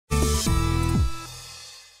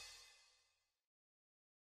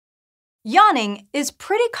Yawning is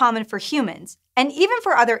pretty common for humans, and even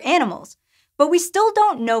for other animals, but we still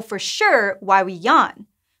don't know for sure why we yawn,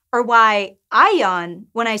 or why I yawn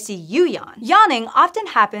when I see you yawn. Yawning often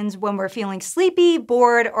happens when we're feeling sleepy,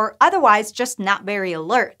 bored, or otherwise just not very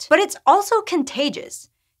alert. But it's also contagious.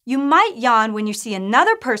 You might yawn when you see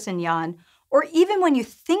another person yawn, or even when you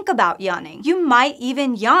think about yawning. You might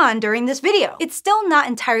even yawn during this video. It's still not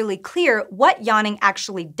entirely clear what yawning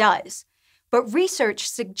actually does, but research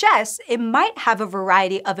suggests it might have a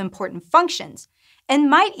variety of important functions, and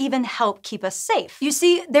might even help keep us safe. You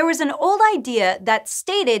see, there was an old idea that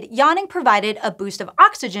stated yawning provided a boost of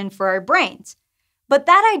oxygen for our brains. But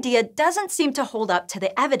that idea doesn't seem to hold up to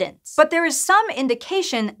the evidence. But there is some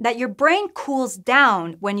indication that your brain cools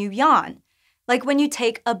down when you yawn, like when you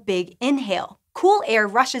take a big inhale. Cool air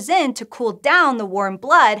rushes in to cool down the warm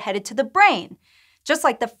blood headed to the brain, just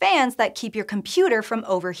like the fans that keep your computer from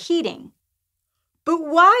overheating. But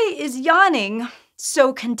why is yawning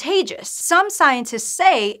so contagious? Some scientists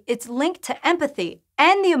say it's linked to empathy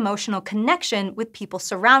and the emotional connection with people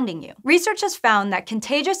surrounding you. Research has found that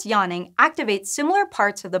contagious yawning activates similar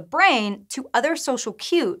parts of the brain to other social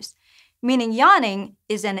cues, meaning yawning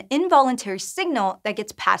is an involuntary signal that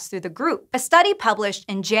gets passed through the group. A study published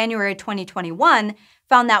in January 2021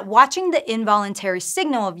 found that watching the involuntary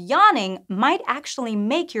signal of yawning might actually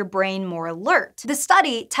make your brain more alert. The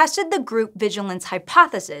study tested the group vigilance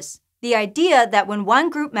hypothesis, the idea that when one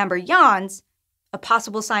group member yawns, a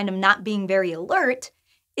possible sign of not being very alert,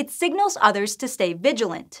 it signals others to stay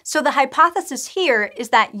vigilant. So the hypothesis here is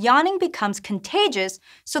that yawning becomes contagious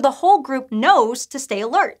so the whole group knows to stay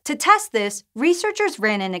alert. To test this, researchers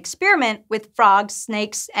ran an experiment with frogs,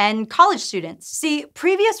 snakes, and college students. See,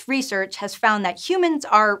 previous research has found that humans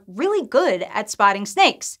are really good at spotting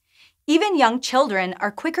snakes. Even young children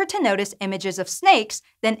are quicker to notice images of snakes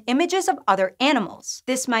than images of other animals.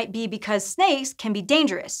 This might be because snakes can be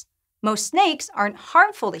dangerous. Most snakes aren't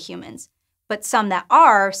harmful to humans, but some that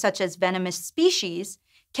are, such as venomous species,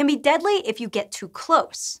 can be deadly if you get too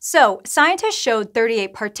close. So, scientists showed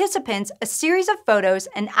 38 participants a series of photos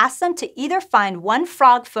and asked them to either find one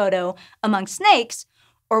frog photo among snakes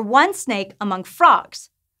or one snake among frogs,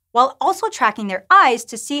 while also tracking their eyes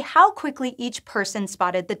to see how quickly each person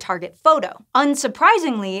spotted the target photo.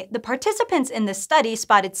 Unsurprisingly, the participants in this study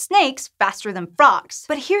spotted snakes faster than frogs.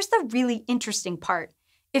 But here's the really interesting part.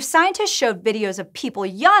 If scientists showed videos of people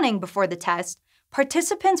yawning before the test,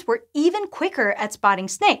 participants were even quicker at spotting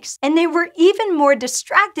snakes, and they were even more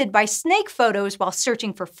distracted by snake photos while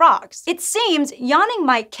searching for frogs. It seems yawning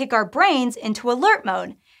might kick our brains into alert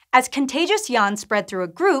mode. As contagious yawns spread through a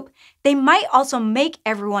group, they might also make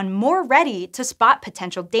everyone more ready to spot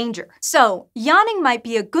potential danger. So, yawning might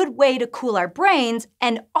be a good way to cool our brains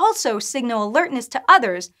and also signal alertness to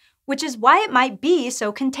others, which is why it might be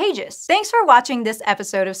so contagious. Thanks for watching this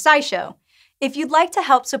episode of SciShow. If you'd like to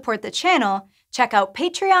help support the channel, check out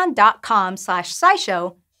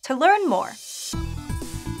patreon.com/SciShow to learn more.